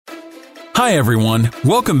Hi everyone,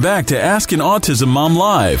 welcome back to Ask an Autism Mom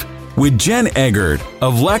Live with Jen Eggert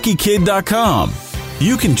of LackeyKid.com.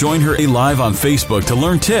 You can join her live on Facebook to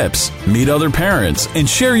learn tips, meet other parents, and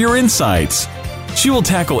share your insights. She will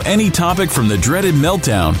tackle any topic from the dreaded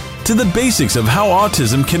meltdown to the basics of how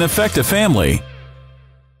autism can affect a family.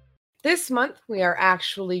 This month, we are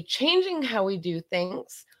actually changing how we do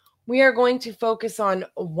things. We are going to focus on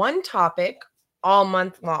one topic all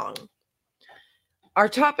month long. Our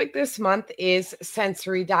topic this month is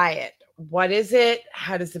sensory diet. What is it?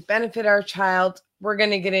 How does it benefit our child? We're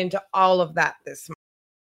going to get into all of that this month.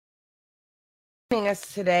 Joining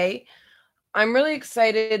us today, I'm really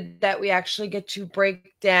excited that we actually get to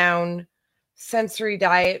break down sensory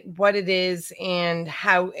diet, what it is, and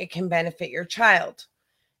how it can benefit your child.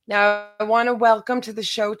 Now, I want to welcome to the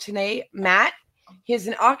show today, Matt. He is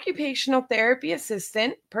an occupational therapy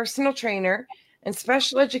assistant, personal trainer, and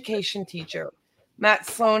special education teacher. Matt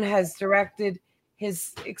Sloan has directed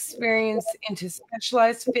his experience into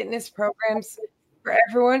specialized fitness programs for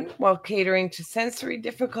everyone while catering to sensory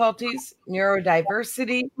difficulties,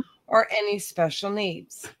 neurodiversity, or any special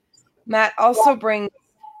needs. Matt also brings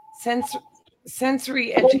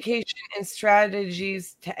sensory education and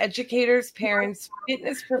strategies to educators, parents,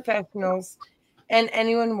 fitness professionals, and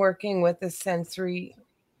anyone working with the sensory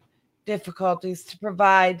difficulties to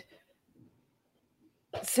provide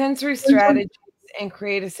sensory strategies and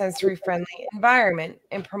create a sensory-friendly environment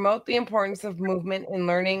and promote the importance of movement in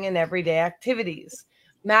learning and everyday activities.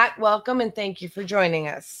 Matt, welcome and thank you for joining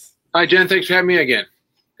us. Hi, Jen. Thanks for having me again.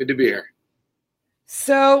 Good to be here.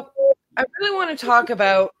 So I really want to talk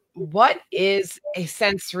about what is a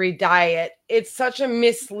sensory diet. It's such a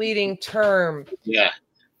misleading term. Yeah,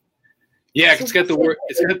 so it's got the word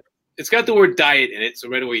it's got the word diet in it, so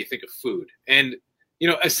right away you think of food. And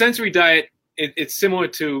a sensory diet, it's similar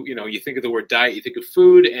to, you think of the word diet, you think of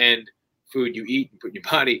food and food you eat and put in your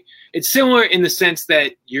body. It's similar in the sense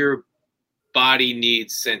that your body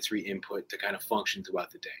needs sensory input to kind of function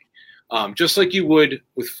throughout the day. Just like you would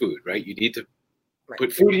with food, right? You need to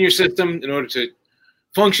put food in your system in order to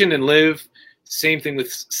function and live. Same thing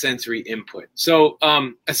with sensory input. So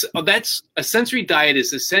that's a sensory diet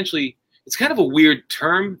is essentially, it's kind of a weird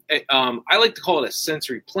term. I like to call it a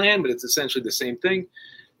sensory plan, but it's essentially the same thing.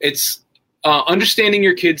 It's understanding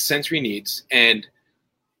your kids' sensory needs and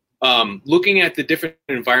looking at the different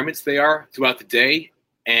environments they are throughout the day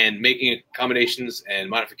and making accommodations and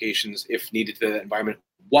modifications if needed to that environment,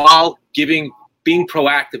 while being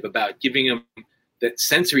proactive about giving them that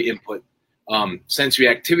sensory input, sensory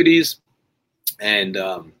activities, and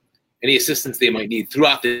any assistance they might need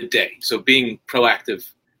throughout the day. So being proactive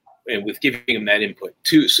and with giving them that input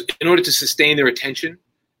in order to sustain their attention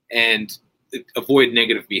and avoid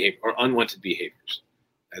negative behavior or unwanted behaviors.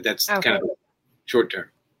 That's kind of short term.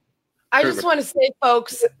 I just want to say,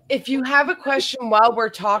 folks, if you have a question while we're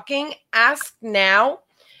talking, ask now,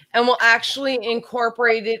 and we'll actually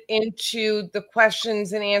incorporate it into the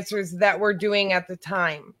questions and answers that we're doing at the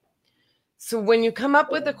time. So when you come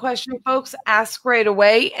up with a question, folks, ask right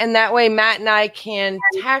away, and that way Matt and I can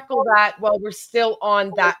tackle that while we're still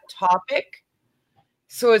on that topic.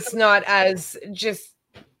 So it's not as just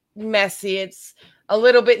messy. It's a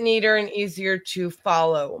little bit neater and easier to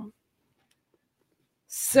follow.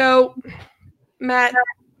 So, Matt,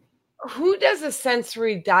 who does a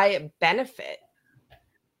sensory diet benefit?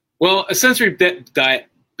 Well, a sensory diet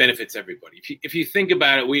benefits everybody. If you think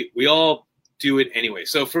about it, we all do it anyway.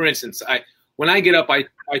 So, for instance, when I get up, I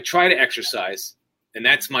try to exercise, and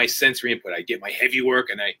that's my sensory input. I get my heavy work,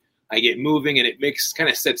 and I get moving, and it kind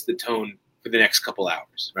of sets the tone for the next couple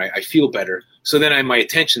hours, right? I feel better, so then my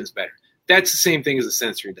attention's better. That's the same thing as a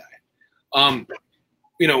sensory diet.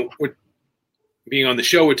 We're being on the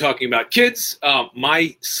show, we're talking about kids.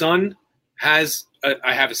 My son I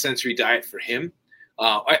have a sensory diet for him.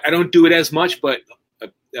 I don't do it as much, but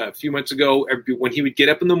a few months ago, when he would get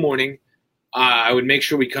up in the morning, I would make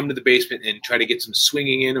sure we come to the basement and try to get some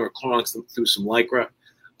swinging in or clawing through some Lycra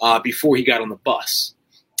before he got on the bus.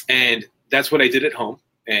 And that's what I did at home.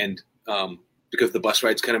 And because the bus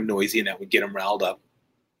ride's kind of noisy and that would get him riled up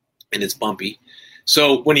and it's bumpy.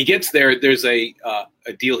 So when he gets there, there's a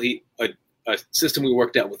system we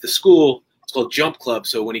worked out with the school. It's called Jump Club.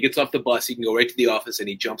 So when he gets off the bus, he can go right to the office and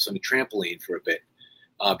he jumps on the trampoline for a bit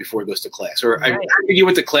before he goes to class. Or right. I think he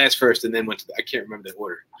went to class first and then I can't remember the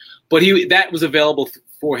order. But that was available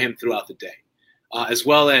for him throughout the day, as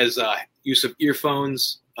well as use of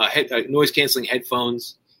earphones, noise-canceling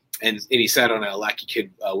headphones, and he sat on a Lackey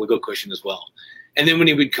Kid wiggle cushion as well. And then when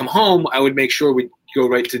he would come home, I would make sure we'd go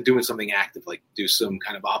right to doing something active, like do some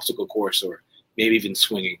kind of obstacle course or maybe even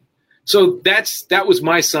swinging. So that was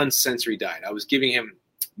my son's sensory diet. I was giving him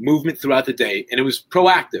movement throughout the day, and it was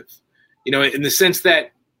proactive, in the sense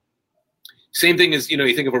that same thing as,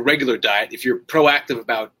 you think of a regular diet. If you're proactive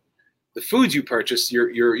about the foods you purchase,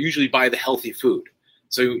 you're usually buy the healthy food.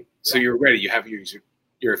 So you're ready. You have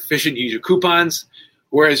you're efficient. You use your coupons.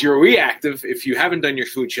 Whereas you're reactive if you haven't done your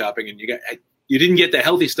food shopping and you didn't get the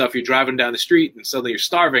healthy stuff. You're driving down the street and suddenly you're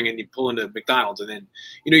starving and you pull into McDonald's, and then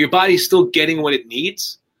your body's still getting what it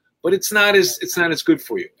needs, but it's not as good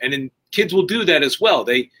for you. And then kids will do that as well.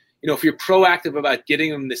 They if you're proactive about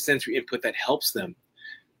getting them the sensory input that helps them,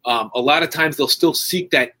 a lot of times they'll still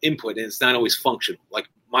seek that input, and it's not always functional. Like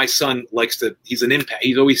my son he's an impact.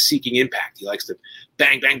 He's always seeking impact. He likes to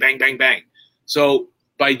bang, bang, bang, bang, bang. So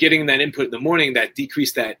by getting that input in the morning, that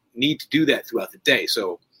decreased that need to do that throughout the day.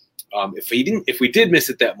 So if we did miss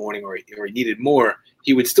it that morning, or he needed more,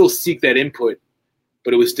 he would still seek that input,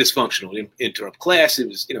 but it was dysfunctional. He'd interrupt class. It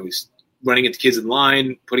was, he's running into kids in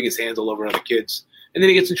line, putting his hands all over other kids, and then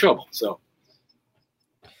he gets in trouble. So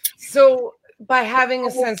by having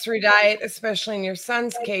a sensory diet, especially in your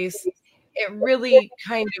son's case, it really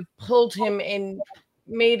kind of pulled him and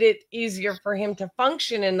made it easier for him to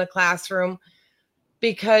function in the classroom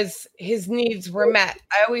because his needs were met.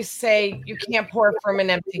 I always say you can't pour from an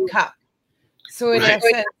empty cup. So in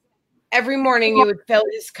essence, every morning you would fill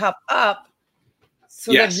his cup up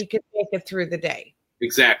so that he could make it through the day.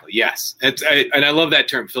 Exactly. Yes. And I love that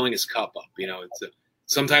term, filling his cup up.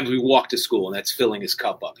 Sometimes we walk to school and that's filling his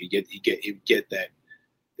cup up. He get that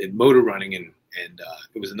motor running, and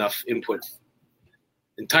it was enough input,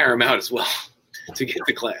 entire amount as well, to get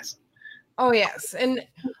to class. Oh, yes. And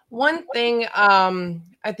one thing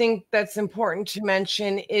I think that's important to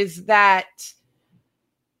mention is that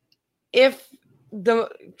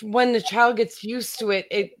when the child gets used to it,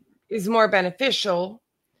 it is more beneficial,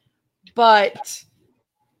 but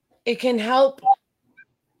it can help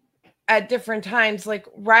at different times. Like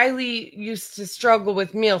Riley used to struggle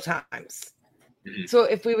with meal times. Mm-hmm. So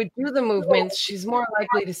if we would do the movements, she's more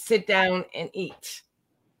likely to sit down and eat,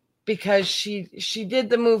 because she did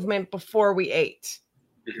the movement before we ate.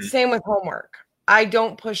 Mm-hmm. Same with homework. I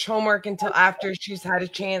don't push homework until after she's had a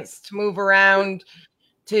chance to move around,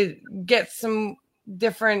 to get some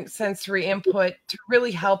different sensory input to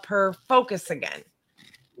really help her focus again.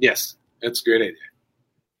 Yes, that's a great idea.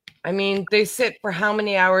 I mean, they sit for how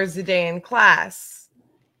many hours a day in class?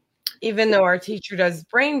 Even though our teacher does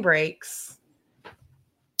brain breaks,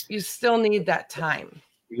 you still need that time.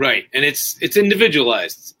 Right. And it's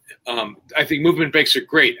individualized. I think movement breaks are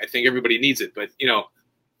great. I think everybody needs it. But,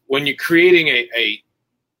 when you're creating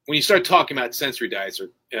when you start talking about sensory diets or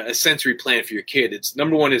a sensory plan for your kid, it's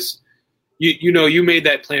number one is, you made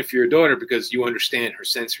that plan for your daughter because you understand her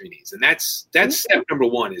sensory needs. And that's step number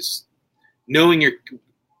one, is knowing your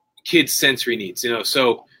kid's sensory needs.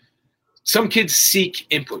 So some kids seek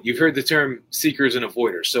input. You've heard the term seekers and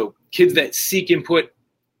avoiders. So kids that seek input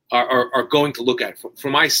are going to look at it. For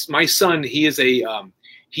my son, he is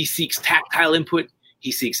he seeks tactile input.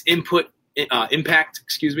 He seeks impact,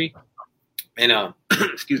 excuse me. And,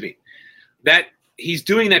 excuse me, that he's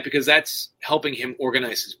doing that because that's helping him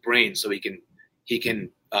organize his brain so he can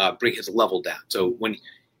bring his level down. So when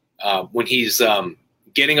he's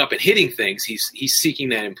getting up and hitting things, he's seeking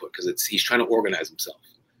that input because he's trying to organize himself.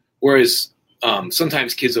 Whereas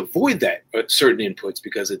sometimes kids avoid that certain inputs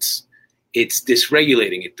because it's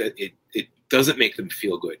dysregulating. It doesn't make them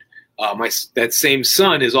feel good. That same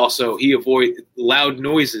son is also, he avoids loud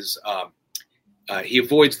noises. He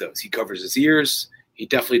avoids those. He covers his ears. He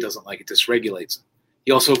definitely doesn't like it. Dysregulates him.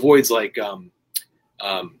 He also avoids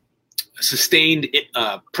sustained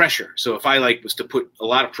pressure. So if I was to put a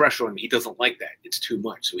lot of pressure on him, he doesn't like that. It's too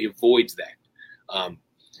much. So he avoids that.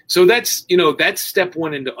 So that's step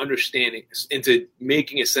one into understanding, into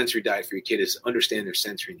making a sensory diet for your kid, is understand their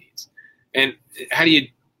sensory needs. And how do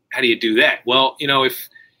you do that? Well,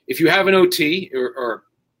 if you have an OT or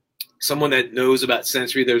someone that knows about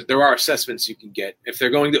sensory, there are assessments you can get. If they're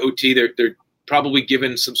going to OT, they're probably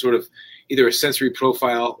given some sort of either a sensory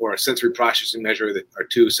profile or a sensory processing measure that are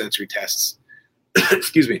two sensory tests,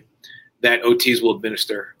 excuse me, that OTs will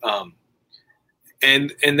administer.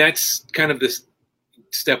 And that's kind of this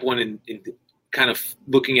step one in kind of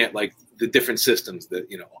looking at the different systems that,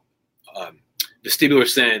 vestibular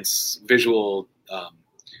sense, visual,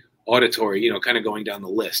 auditory, kind of going down the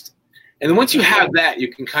list. And then once you have that,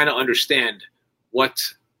 you can kind of understand what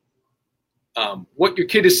your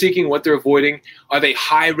kid is seeking, what they're avoiding. Are they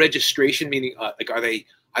high registration, meaning are they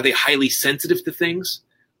highly sensitive to things?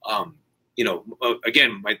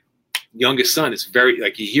 Again, my youngest son is very,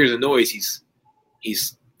 he hears a noise,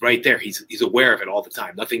 he's right there. He's aware of it all the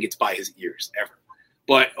time. Nothing gets by his ears ever.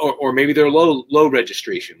 But or maybe they're low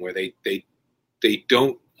registration where they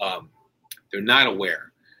don't they're not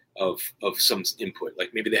aware of some input.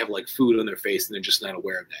 Like maybe they have like food on their face and they're just not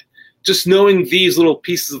aware of that. Just knowing these little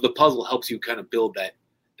pieces of the puzzle helps you kind of build that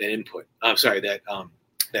input.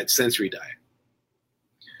 That sensory diet.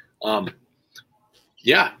 And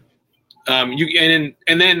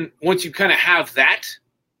then once you kind of have that,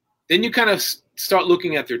 then you kind of start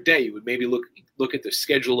looking at their day. You would maybe look at the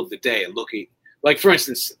schedule of the day and look at, like, for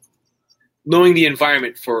instance, knowing the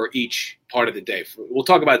environment for each part of the day. We'll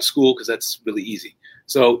talk about school because that's really easy.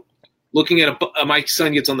 So looking at my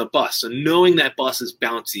son gets on the bus. So knowing that bus is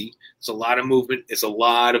bouncy, there's a lot of movement, it's a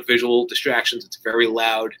lot of visual distractions, it's very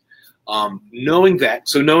loud. Knowing that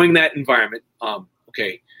environment,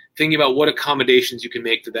 thinking about what accommodations you can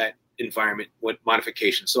make to that environment, what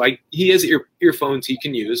modifications. So he has earphones he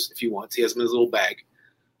can use if he wants. He has them in his little bag.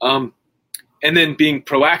 And then being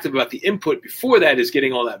proactive about the input before that is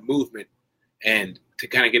getting all that movement and to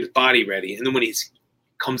kind of get his body ready. And then when he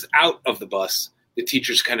comes out of the bus, the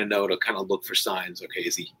teachers kind of know to kind of look for signs. Okay,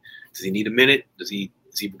 does he need a minute? Is he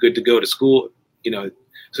good to go to school?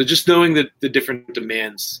 So just knowing the different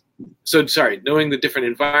demands. So knowing the different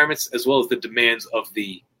environments as well as the demands of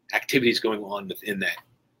the activities going on within that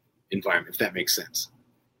environment, if that makes sense.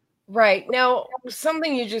 Right. Now,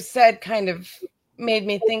 something you just said kind of made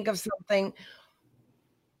me think of something.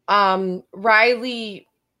 Riley,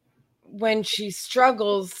 when she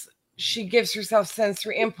struggles, she gives herself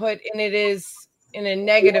sensory input, and it is in a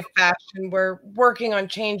negative fashion. We're working on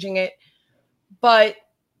changing it, but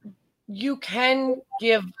you can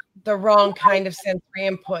give the wrong kind of sensory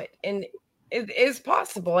input, and it is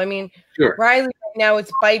possible. I mean, sure. Riley right now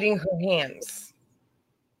is biting her hands.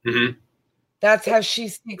 Mm-hmm. That's how she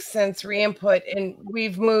seeks sensory input, and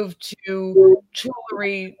we've moved to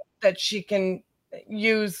jewelry that she can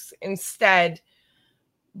use instead.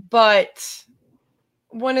 But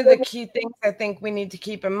one of the key things I think we need to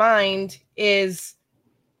keep in mind is,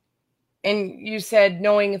 and you said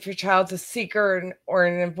knowing if your child's a seeker or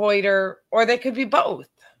an avoider, or they could be both.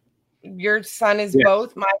 Your son is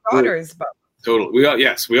both. My daughter is both. Totally.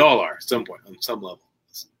 We all are at some point, on some level.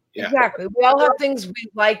 Yeah. Exactly. We all have things we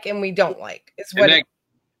like and we don't like. And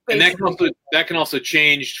that can also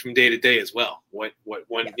change from day to day as well.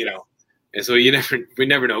 And so we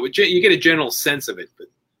never know. But you get a general sense of it, but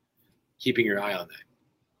keeping your eye on that.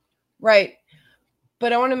 Right.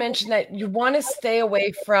 But I want to mention that you want to stay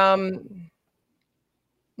away from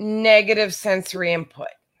negative sensory input.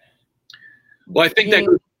 Well, I think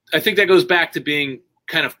that goes back to being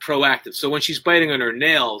kind of proactive. So when she's biting on her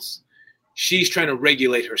nails, she's trying to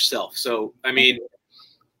regulate herself. So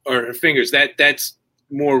or her fingers. That's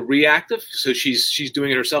more reactive. So she's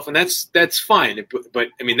doing it herself, and that's fine. But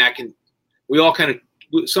that can. We all kind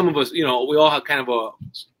of, some of us, we all have kind of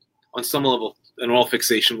on some level, an oral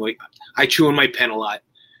fixation. Like I chew on my pen a lot,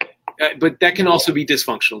 but that can also be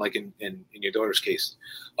dysfunctional, like in your daughter's case.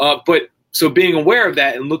 But so being aware of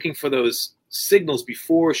that and looking for those signals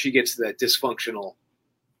before she gets to that dysfunctional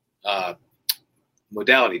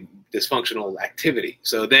modality, dysfunctional activity.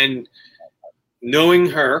 So then knowing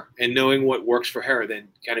her and knowing what works for her, then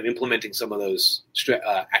kind of implementing some of those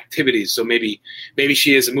activities. So maybe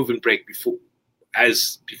she has a movement break before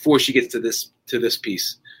she gets to this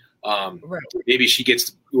piece. Right. Maybe she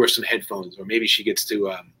gets to wear some headphones, or maybe she gets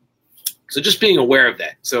to. So just being aware of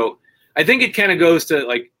that. So I think it kind of goes to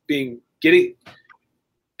like being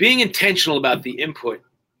intentional about the input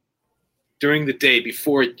during the day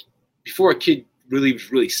before a kid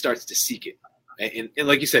really starts to seek it. And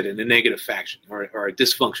like you said, in a negative fashion or a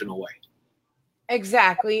dysfunctional way.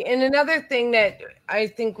 Exactly. And another thing that I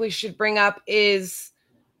think we should bring up is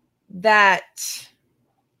that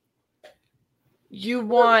you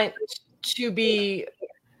want to be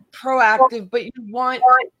proactive, but you want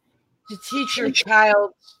to teach your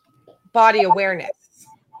child body awareness.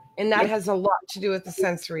 And that has a lot to do with the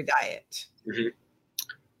sensory diet. Mm-hmm.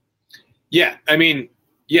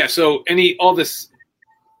 Yeah. So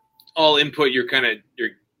all input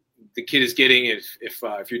the kid is getting,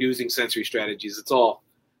 if you're using sensory strategies, it's all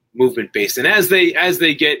movement based. And as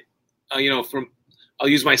they get, I'll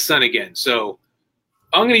use my son again. So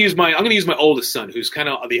I'm going to use my oldest son, who's kind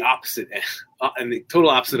of the opposite and the total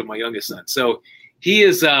opposite of my youngest son. So he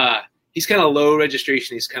is, he's kind of low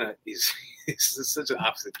registration. He's such an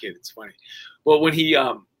opposite kid. It's funny. But when he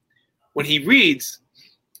reads,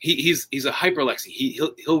 he's a hyperlexy.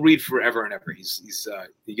 He'll read forever and ever. He's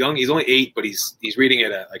young. He's only 8, but he's reading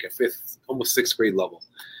at a 5th, almost 6th grade level.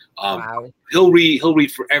 Wow. He'll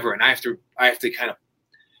read forever, and I have to kind of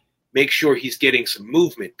make sure he's getting some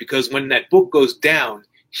movement, because when that book goes down,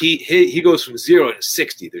 he goes from 0 to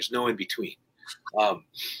 60. There's no in between.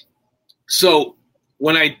 So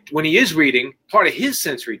when he is reading, part of his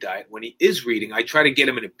sensory diet, when he is reading, I try to get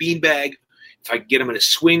him in a beanbag. If I can get him in a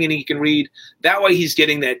swing and he can read, that way he's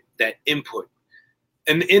getting that input.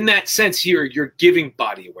 And in that sense, you're giving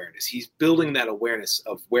body awareness. He's building that awareness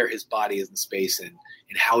of where his body is in space and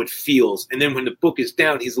how it feels. And then when the book is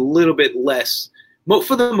down, he's a little bit less,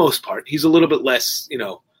 for the most part, he's a little bit less,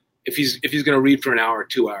 if he's going to read for an hour or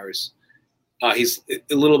 2 hours, he's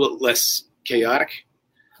a little bit less chaotic.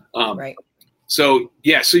 Right. So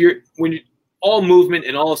when all movement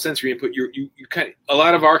and all sensory input, you kind of, a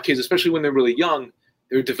lot of our kids, especially when they're really young,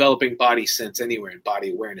 they're developing body sense anywhere and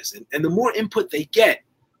body awareness. And the more input they get,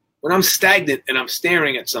 when I'm stagnant and I'm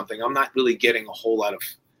staring at something, I'm not really getting a whole lot of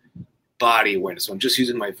body awareness. So I'm just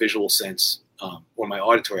using my visual sense or my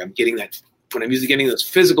auditory. I'm getting that when I'm getting those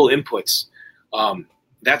physical inputs.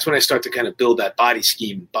 That's when I start to kind of build that body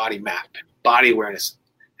scheme, body map, body awareness.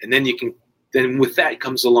 And then with that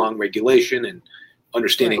comes along regulation and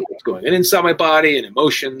understanding what's going on inside my body and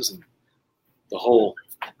emotions and the whole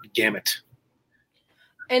gamut.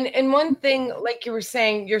 And one thing, like you were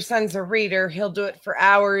saying, your son's a reader. He'll do it for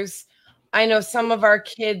hours. I know some of our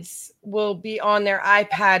kids will be on their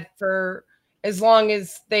iPad for as long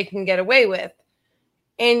as they can get away with.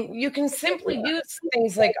 And you can simply use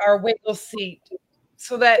things like our wiggle seat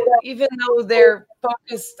so that even though they're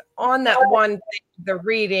focused on that one thing, the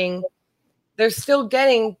reading, they're still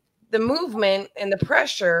getting the movement and the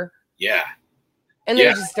pressure. Yeah. And they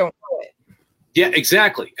just don't know it. Yeah,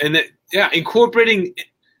 exactly. And incorporating,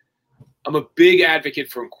 I'm a big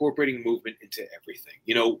advocate for incorporating movement into everything,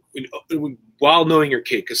 while knowing your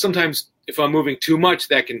kid. Because sometimes if I'm moving too much,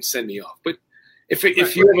 that can send me off. But if you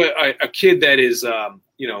have a kid that is,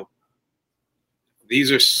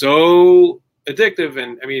 these are so addictive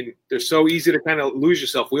and, they're so easy to kind of lose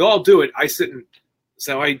yourself. We all do it. I sit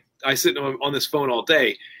on this phone all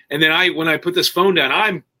day. And then when I put this phone down,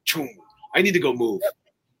 I need to go move.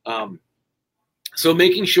 So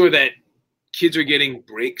making sure that kids are getting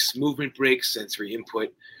breaks, movement breaks, sensory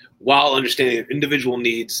input, while understanding their individual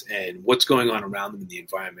needs and what's going on around them in the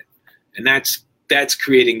environment. And that's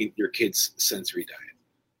creating your kid's sensory diet.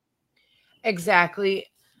 Exactly.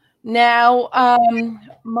 Now,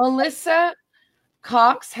 Melissa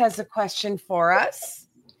Cox has a question for us.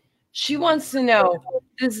 She wants to know,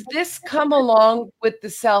 does this come along with the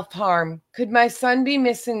self-harm? Could my son be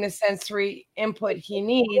missing the sensory input he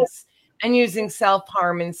needs and using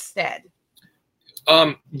self-harm instead?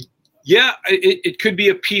 It could be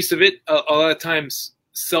a piece of it. A lot of times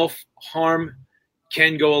self-harm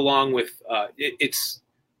can go along with, it's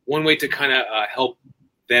one way to kind of help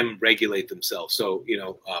them regulate themselves. So,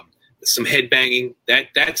 some head banging,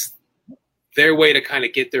 that's their way to kind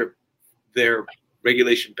of get their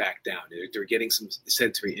regulation back down. They're getting some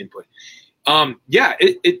sensory input.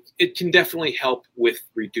 It can definitely help with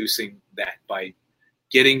reducing that by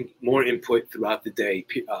getting more input throughout the day.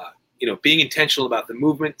 Being intentional about the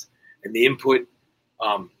movement and the input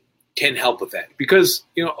can help with that. Because,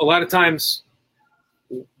 a lot of times,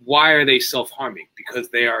 why are they self-harming? Because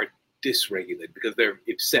they are dysregulated, because they're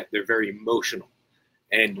upset, they're very emotional.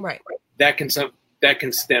 And that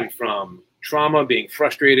can stem from trauma, being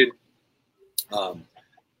frustrated, not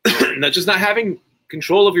having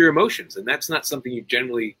control of your emotions. And that's not something you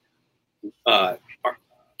generally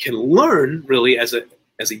can learn really as a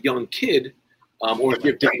young kid, or if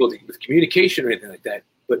you have difficulty with communication or anything like that.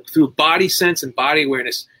 But through body sense and body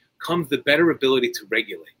awareness comes the better ability to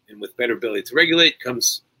regulate. And with better ability to regulate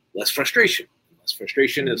comes less frustration. Less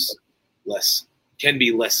frustration can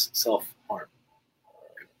be less self-harm.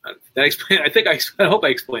 I hope I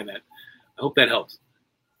explained that. I hope that helps.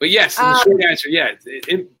 But yes, in the short answer,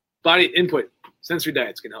 body input, sensory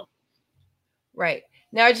diets can help. Right.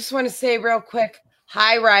 Now I just want to say real quick,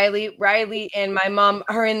 hi, Riley. Riley and my mom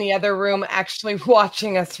are in the other room actually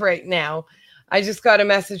watching us right now. I just got a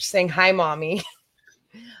message saying, hi, mommy.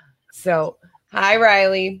 So, hi,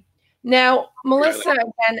 Riley. Now, Melissa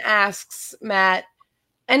again asks, Matt,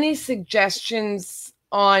 any suggestions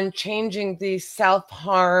on changing the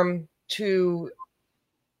self-harm to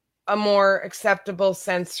a more acceptable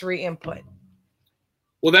sensory input?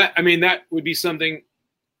 Well, that would be something.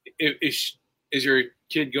 Is your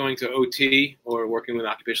kid going to OT or working with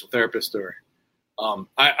an occupational therapist? Or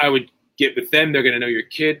I would get with them. They're going to know your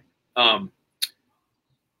kid. I'm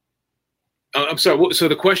sorry. So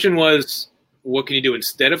the question was, what can you do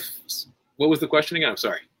instead of? What was the question again? I'm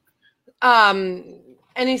sorry.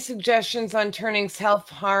 Any suggestions on turning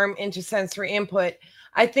self-harm into sensory input?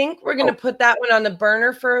 I think we're going to put that one on the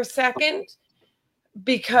burner for a second,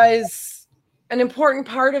 because an important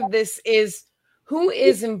part of this is who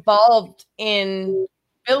is involved in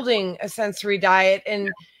building a sensory diet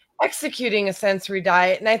and executing a sensory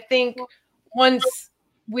diet. And I think once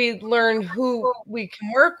we learn who we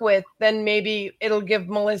can work with, then maybe it'll give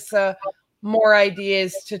Melissa more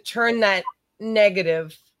ideas to turn that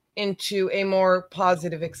negative into a more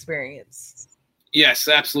positive experience. Yes,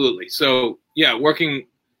 absolutely. So yeah,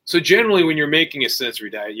 so generally when you're making a sensory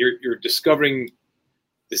diet, you're discovering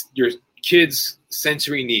your kids'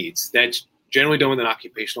 sensory needs. That's generally done with an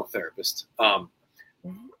occupational therapist. And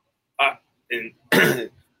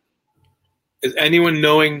is anyone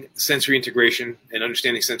knowing sensory integration and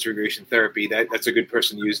understanding sensory integration therapy, that's a good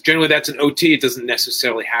person to use. Generally, that's an OT. It doesn't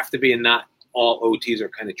necessarily have to be, and not all OTs are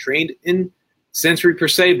kind of trained in sensory per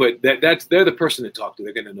se, but they're the person to talk to.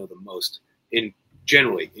 They're going to know the most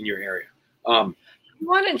generally in your area. You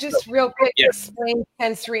want to just real quick explain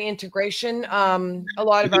sensory integration? A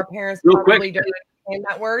lot of our parents Real probably quick. don't understand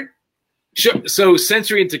that word. Sure. So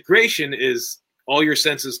sensory integration is all your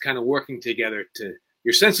senses kind of working together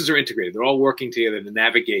your senses are integrated. They're all working together to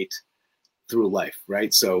navigate through life,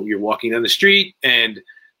 right? So you're walking down the street and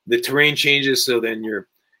the terrain changes. So then your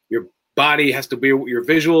body has to be your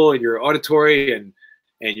visual and your auditory and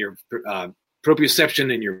your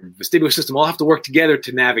proprioception and your vestibular system all have to work together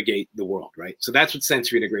to navigate the world, right? So that's what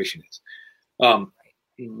sensory integration is.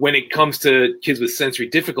 When it comes to kids with sensory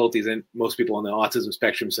difficulties, and most people on the autism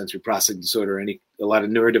spectrum, sensory processing disorder, a lot of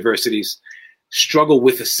neurodiversities struggle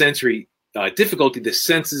with a sensory difficulty. The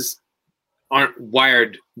senses aren't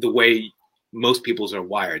wired the way most people's are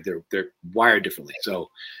wired. They're wired differently. So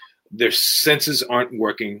their senses aren't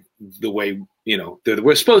working the way,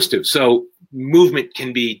 we're supposed to. So movement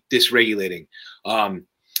can be dysregulating.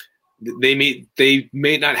 They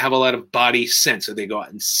may not have a lot of body sense, so they go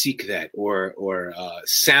out and seek that, or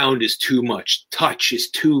sound is too much, touch is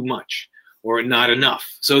too much, or not enough.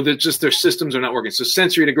 So their systems are not working. So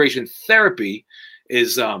sensory integration therapy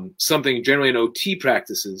is something generally in OT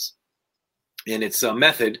practices, and it's a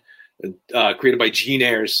method created by Gene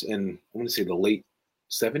Ayers in, I want to say, the late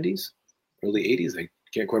 70s, early 80s. I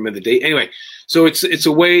can't quite remember the date. Anyway, so it's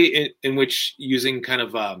a way in which using kind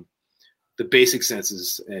of the basic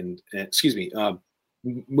senses and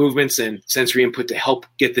movements and sensory input to help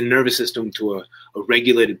get the nervous system to a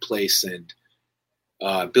regulated place and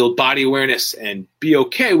build body awareness and be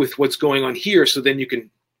okay with what's going on here, so then you can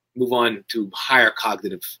move on to higher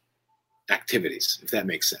cognitive activities, if that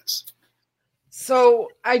makes sense. So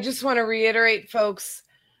I just want to reiterate, folks,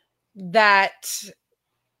 that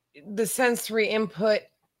the sensory input,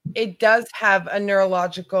 it does have a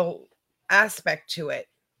neurological aspect to it.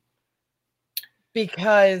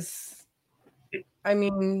 Because, I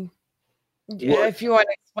mean, if you want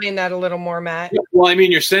to explain that a little more, Matt. Well, I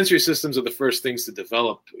mean, your sensory systems are the first things to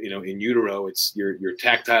develop, in utero. It's your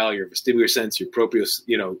tactile, your vestibular sense, your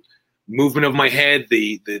proprioception, movement of my head,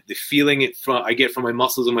 the feeling I get from my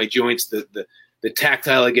muscles and my joints, the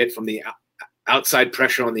tactile I get from the outside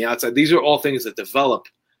pressure on the outside. These are all things that develop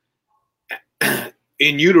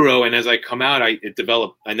in utero. And as I come out, I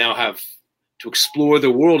now have to explore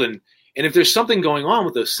the world. And if there's something going on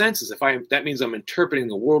with those senses, that means I'm interpreting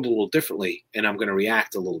the world a little differently, and I'm going to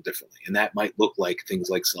react a little differently. And that might look like things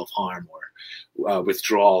like self-harm or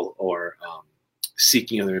withdrawal or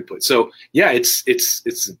seeking other input. So yeah, it's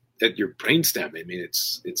at your brainstem. I mean,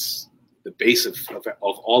 it's the base of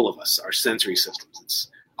all of us, our sensory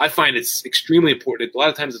systems. I find it's extremely important. A lot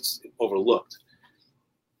of times it's overlooked.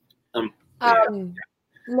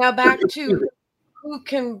 Now back to who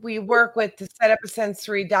can we work with to set up a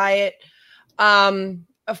sensory diet?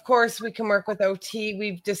 Of course, we can work with OT.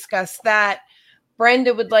 We've discussed that.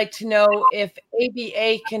 Brenda would like to know if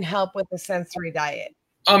ABA can help with a sensory diet.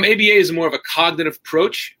 ABA is more of a cognitive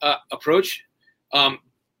approach. I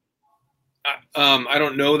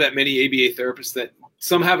don't know that many ABA therapists that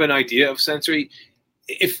some have an idea of sensory.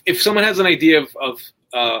 If someone has an idea of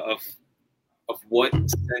what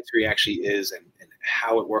sensory actually is and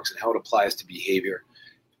how it works and how it applies to behavior,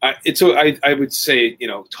 I would say,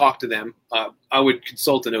 talk to them. I would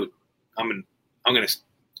consult I'm going to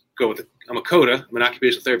go with I'm a CODA. I'm an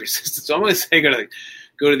occupational therapy assistant, so I'm going to say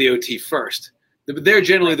go to the OT first. But they're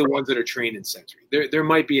generally the ones that are trained in sensory. There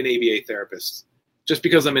might be an ABA therapist. Just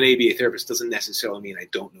because I'm an ABA therapist doesn't necessarily mean I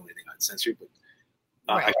don't know anything about sensory. But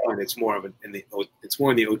right. I find it's more in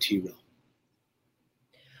the OT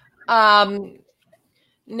realm.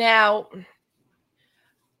 Now,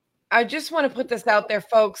 I just want to put this out there,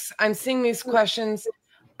 folks. I'm seeing these questions.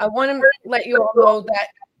 I want to let you all know that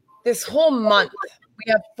this whole month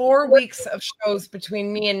We have 4 weeks of shows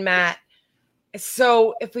between me and Matt.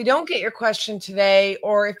 So if we don't get your question today,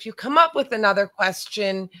 or if you come up with another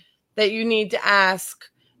question that you need to ask,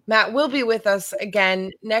 Matt will be with us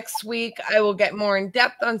again next week. I will get more in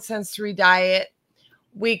depth on sensory diet.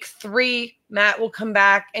 Week 3, Matt will come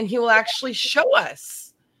back and he will actually show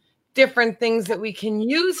us different things that we can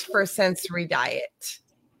use for sensory diet.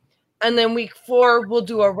 And then week 4, we'll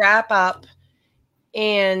do a wrap up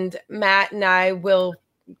and Matt and I will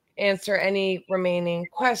answer any remaining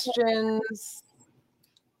questions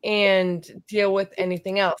and deal with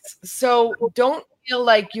anything else. So don't feel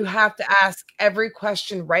like you have to ask every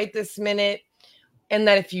question right this minute, and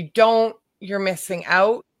that if you don't, you're missing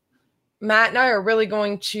out. Matt and I are really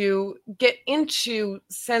going to get into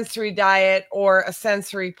sensory diet or a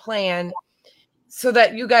sensory plan so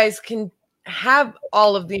that you guys can have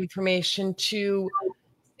all of the information to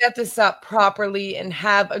set this up properly and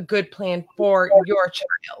have a good plan for your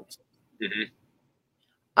child.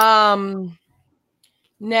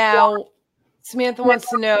 Now, Samantha wants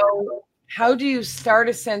to know, how do you start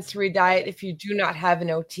a sensory diet if you do not have an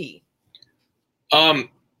OT? I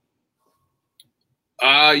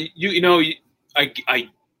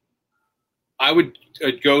would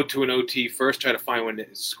go to an OT first. Try to find one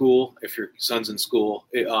at school if your son's in school.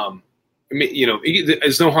 There's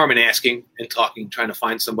no harm in asking and talking, trying to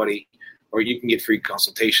find somebody, or you can get free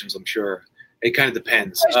consultations. I'm sure it kind of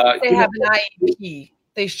depends. They have an IEP.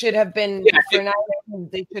 They should have been for an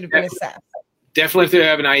IEP. They should have been assessed. Definitely, if they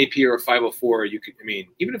have an IEP or a 504, you could.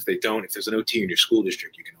 Even if they don't, if there's an OT in your school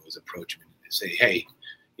district, you can always approach them and say, "Hey,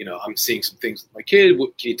 I'm seeing some things with my kid.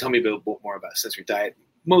 Can you tell me a bit more about sensory diet?"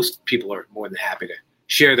 Most people are more than happy to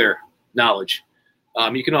share their knowledge.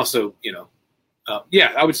 You can also,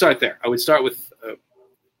 I would start there. I would start with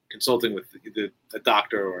consulting with a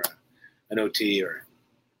doctor or an OT or,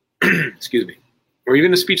 excuse me, or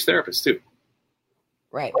even a speech therapist too.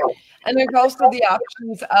 Right. And there's also the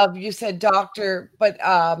options of, you said doctor, but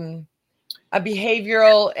a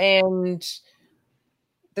behavioral and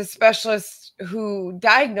the specialists who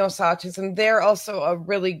diagnose autism, they're also a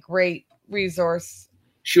really great resource.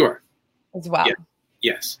 Sure. As well. Yeah.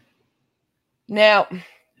 Yes. Now,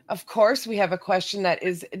 of course, we have a question that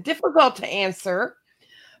is difficult to answer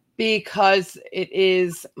because it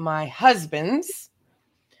is my husband's.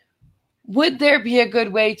 Would there be a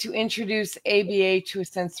good way to introduce ABA to a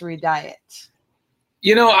sensory diet?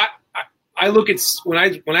 I look at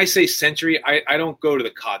when I say sensory, I don't go to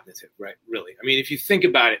the cognitive, right? Really. If you think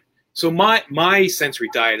about it, so my sensory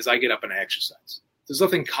diet is I get up and I exercise. There's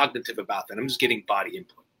nothing cognitive about that. I'm just getting body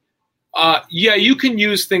input. You can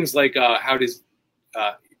use things like how does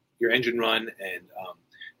your engine run, and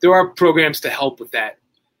there are programs to help with that.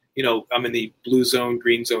 I'm in the blue zone,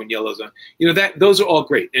 green zone, yellow zone. Those are all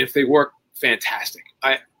great, and if they work, fantastic.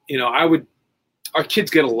 Our kids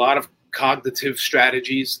get a lot of cognitive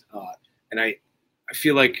strategies, and I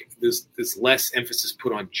feel like there's less emphasis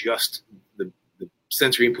put on just the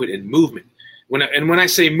sensory input and movement. When I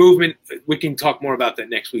say movement, we can talk more about that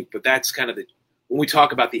next week. But that's kind of when we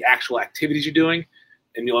talk about the actual activities you're doing,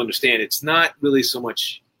 and you'll understand it's not really so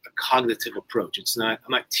much a cognitive approach. I'm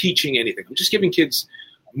not teaching anything. I'm just giving kids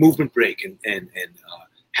a movement break and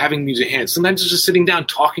having them use their hands. Sometimes it's just sitting down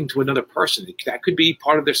talking to another person. That could be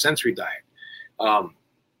part of their sensory diet.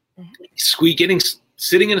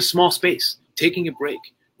 Sitting in a small space, taking a break.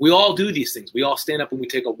 We all do these things. We all stand up when we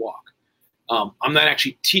take a walk. I'm not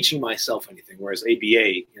actually teaching myself anything, whereas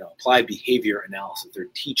ABA, applied behavior analysis, they're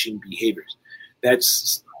teaching behaviors.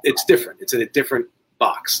 It's different. It's in a different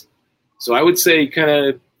box. So I would say kind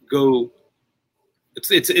of go.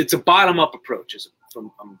 It's a bottom up approach.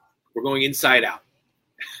 We're going inside out.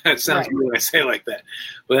 That sounds weird when I say it like that,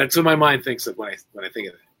 but that's what my mind thinks of when I think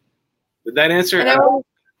of it. Did that answer?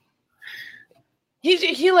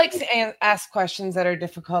 He likes to ask questions that are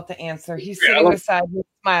difficult to answer. He's sitting beside me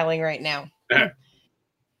smiling right now. And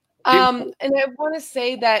I want to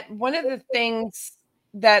say that one of the things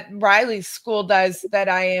that Riley's school does that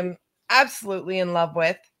I am absolutely in love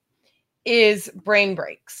with is brain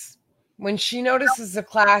breaks. When she notices the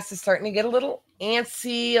class is starting to get a little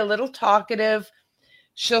antsy, a little talkative,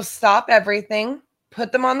 she'll stop everything,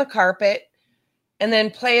 put them on the carpet, and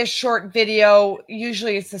then play a short video.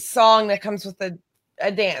 Usually it's a song that comes with a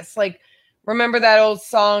dance. Like, remember that old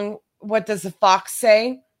song, What Does the Fox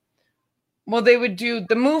Say? Well, they would do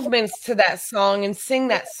the movements to that song and sing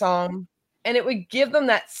that song, and it would give them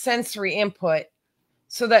that sensory input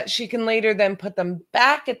so that she can later then put them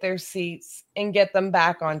back at their seats and get them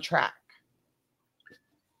back on track.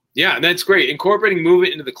 Yeah, that's great. Incorporating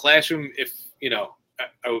movement into the classroom, if,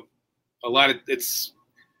 a lot of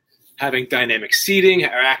having dynamic seating or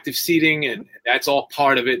active seating, and that's all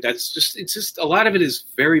part of it. It's just a lot of it is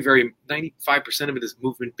very, very 95% of it is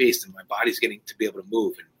movement based, and my body's getting to be able to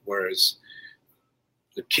move. And whereas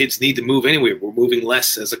the kids need to move anyway, we're moving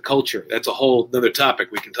less as a culture. That's a whole other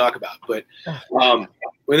topic we can talk about. But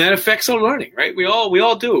when that affects our learning, right? We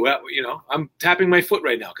all do. I'm tapping my foot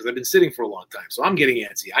right now because I've been sitting for a long time, so I'm getting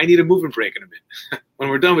antsy. I need a movement break in a minute. When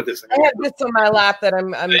we're done with this, I have this on my lap that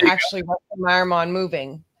I'm actually resting my arm on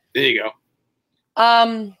moving. There you go.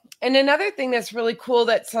 And another thing that's really cool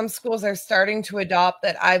that some schools are starting to adopt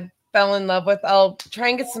that I fell in love with, I'll try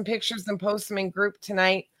and get some pictures and post them in group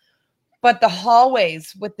tonight, but the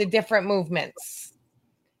hallways with the different movements.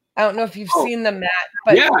 I don't know if you've seen them, Matt.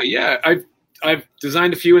 But yeah. I've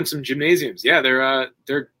designed a few in some gymnasiums. Yeah,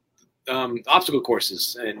 they're obstacle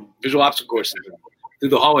courses and visual obstacle courses through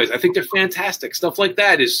the hallways. I think they're fantastic. Stuff like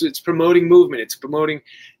that it's promoting movement. It's promoting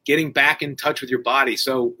getting back in touch with your body.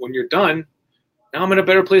 So when you're done, now I'm in a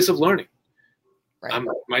better place of learning. Right.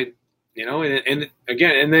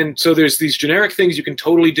 And then so there's these generic things you can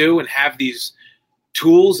totally do and have these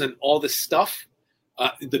tools and all this stuff.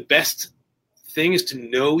 The best thing is to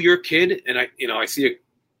know your kid. And I see a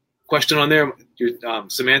question on there.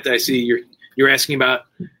 Samantha, I see you're asking about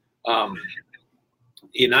not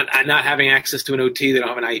having access to an OT. They don't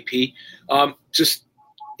have an IEP.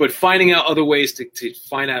 But finding out other ways to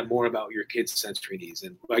find out more about your kid's sensory needs.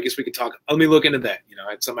 And I guess we could talk. Let me look into that.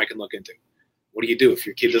 It's something I can look into. What do you do if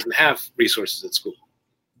your kid doesn't have resources at school?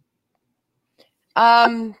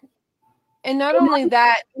 And not only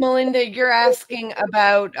that, Melinda, you're asking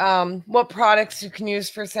about what products you can use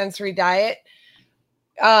for sensory diet.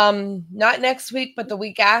 Not next week, but the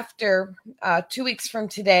week after, 2 weeks from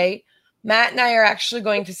today, Matt and I are actually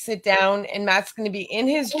going to sit down, and Matt's going to be in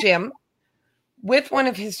his gym with one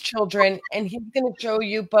of his children, and he's going to show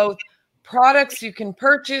you both products you can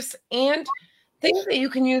purchase and things that you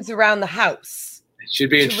can use around the house. It should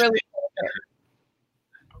be interesting.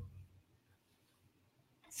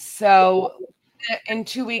 So in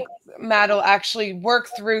 2 weeks, Matt will actually work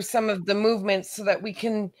through some of the movements so that we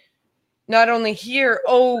can not only hear,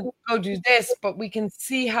 go do this, but we can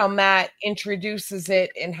see how Matt introduces it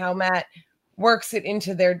and how Matt works it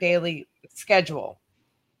into their daily schedule.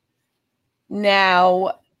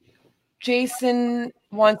 Now, Jason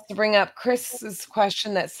wants to bring up Chris's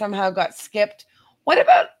question that somehow got skipped. What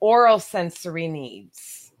about oral sensory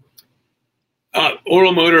needs?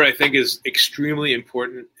 Oral motor, I think, is extremely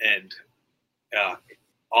important and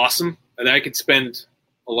awesome. And I could spend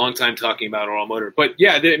a long time talking about oral motor. But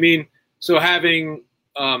yeah, so having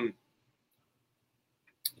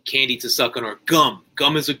candy to suck on or gum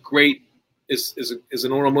is a great is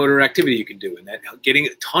an oral motor activity you can do, and that getting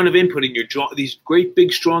a ton of input in your jaw, these great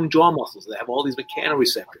big strong jaw muscles that have all these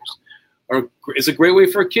mechanoreceptors, is a great way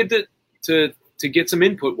for a kid to get some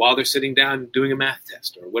input while they're sitting down doing a math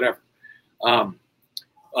test or whatever.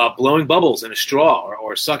 Blowing bubbles in a straw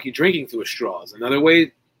or drinking through a straw is another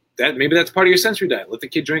way that maybe that's part of your sensory diet. Let the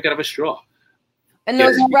kid drink out of a straw. And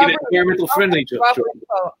those environmental friendly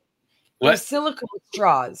those silicone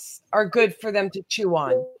straws are good for them to chew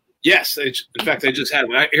on. Yes, in fact, I just had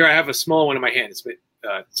one. Here I have a small one in my hand. It's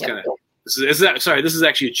kind of this is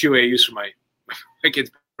actually a chew I use for my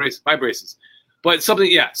kids' braces, but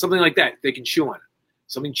something like that they can chew on,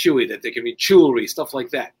 something chewy that they can be chewery, stuff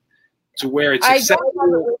like that, to where it's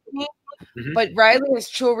acceptable. But Riley has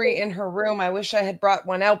jewelry in her room. I wish I had brought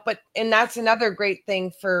one out, and that's another great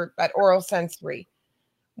thing for that oral sensory.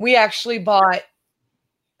 We actually bought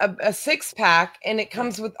a 6-pack, and it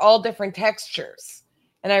comes with all different textures.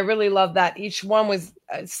 And I really love that. Each one was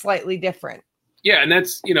slightly different. Yeah, and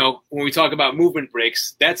that's, when we talk about movement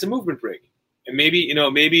breaks, that's a movement break. And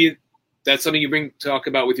maybe that's something you talk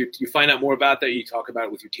about with you find out more about that, you talk about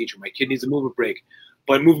it with your teacher. My kid needs a movement break.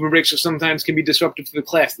 But movement breaks sometimes can be disruptive to the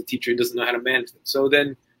class. The teacher doesn't know how to manage them. So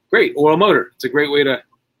then, great, oral motor. It's a great way to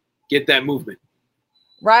get that movement.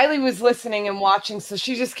 Riley was listening and watching, so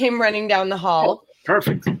she just came running down the hall.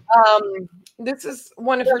 Perfect. This is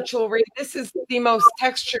one of her jewelry. This is the most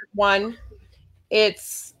textured one.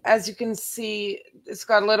 It's, as you can see, it's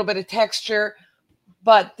got a little bit of texture,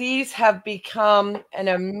 but these have become an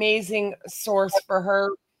amazing source for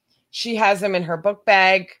her. She has them in her book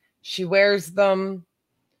bag. She wears them.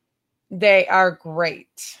 They are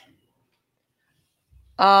great.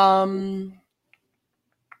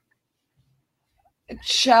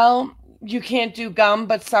 Shell, you can't do gum,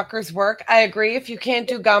 but suckers work. I agree. If you can't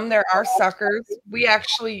do gum, there are suckers. We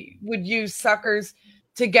actually would use suckers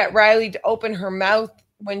to get Riley to open her mouth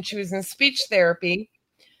when she was in speech therapy.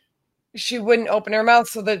 She wouldn't open her mouth,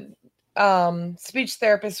 so that speech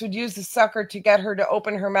therapist would use the sucker to get her to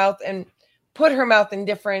open her mouth and put her mouth in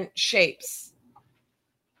different shapes.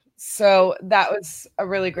 So that was a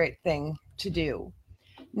really great thing to do.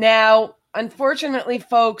 Now, unfortunately,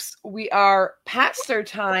 folks, we are past our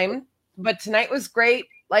time, but tonight was great.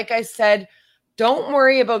 Like I said, don't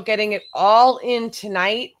worry about getting it all in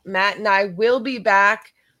tonight. Matt and I will be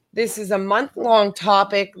back. This is a month-long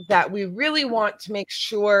topic that we really want to make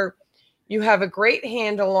sure you have a great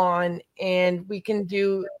handle on, and we can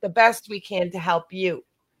do the best we can to help you.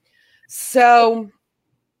 So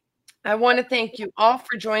I want to thank you all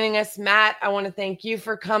for joining us. Matt, I want to thank you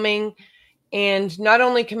for coming and not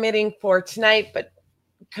only committing for tonight, but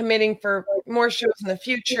committing for more shows in the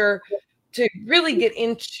future to really get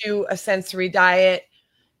into a sensory diet.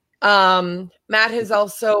 Matt has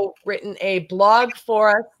also written a blog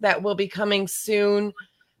for us that will be coming soon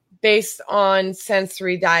based on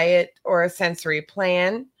sensory diet or a sensory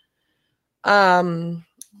plan. And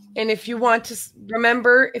if you want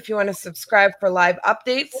to subscribe for live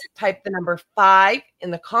updates, type the number 5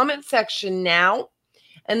 in the comment section now,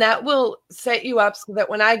 and that will set you up so that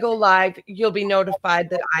when I go live, you'll be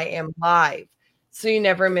notified that I am live, so you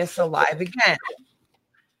never miss a live again.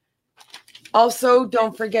 Also,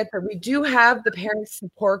 don't forget that we do have the parent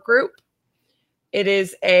support group. It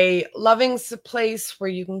is a loving place where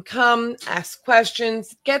you can come, ask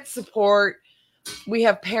questions, get support. We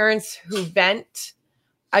have parents who vent.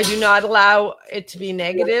 I do not allow it to be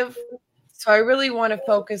negative. So I really want to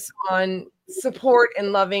focus on support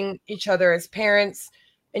and loving each other as parents.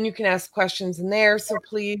 And you can ask questions in there. So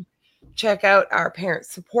please check out our parent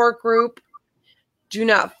support group. Do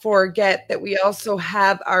not forget that we also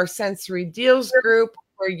have our sensory deals group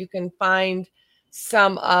where you can find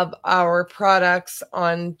some of our products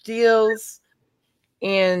on deals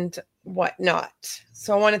and whatnot.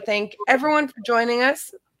 So I want to thank everyone for joining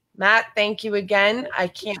us. Matt, thank you again. I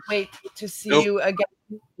can't wait to see you again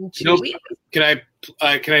in 2 weeks. Can I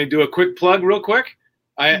do a quick plug real quick?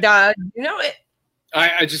 You know it.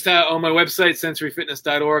 I just on my website,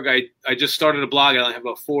 sensoryfitness.org, I just started a blog. I only have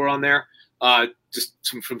about 4 on there. Just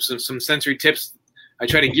some sensory tips. I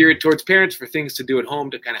try to gear it towards parents for things to do at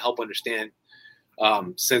home to kind of help understand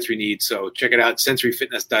sensory needs. So check it out,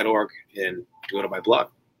 sensoryfitness.org, and go to my blog.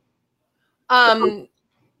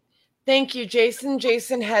 Thank you, Jason.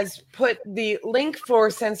 Jason has put the link for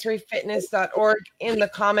sensoryfitness.org in the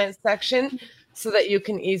comment section so that you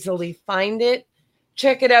can easily find it.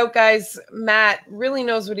 Check it out, guys. Matt really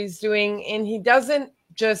knows what he's doing, and he doesn't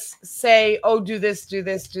just say, oh, do this, do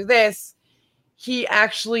this, do this. He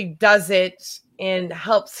actually does it and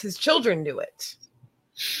helps his children do it.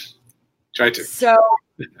 Try to. So,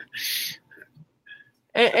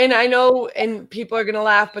 and I know, and people are going to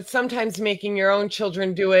laugh, but sometimes making your own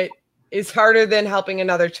children do it is harder than helping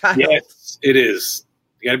another child. Yes, it is.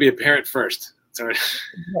 You got to be a parent first.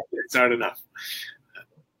 It's hard enough.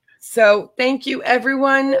 So thank you,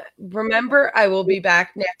 everyone. Remember, I will be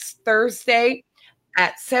back next Thursday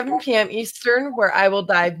at 7 p.m. Eastern, where I will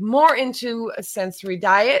dive more into a sensory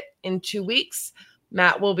diet in 2 weeks.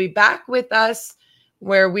 Matt will be back with us,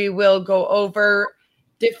 where we will go over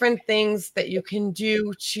different things that you can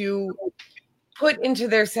do to put into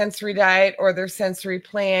their sensory diet or their sensory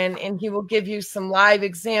plan, and he will give you some live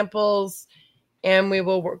examples, and we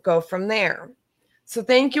will go from there. So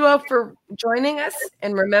thank you all for joining us,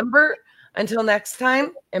 and remember, until next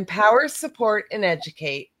time, empower, support, and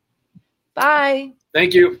educate. Bye.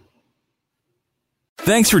 Thank you.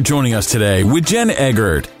 Thanks for joining us today with Jen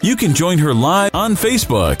Eggert. You can join her live on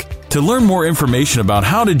Facebook. To learn more information about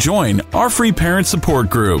how to join our free parent support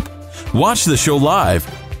group, watch the show live,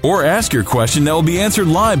 or ask your question that will be answered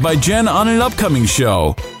live by Jen on an upcoming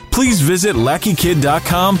show, please visit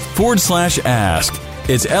lackykid.com/ask.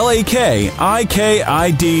 It's LAKIKID.com.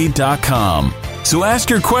 So ask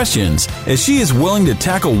your questions, as she is willing to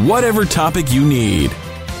tackle whatever topic you need.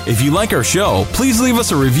 If you like our show, please leave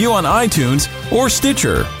us a review on iTunes or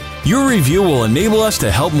Stitcher. Your review will enable us to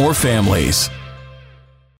help more families.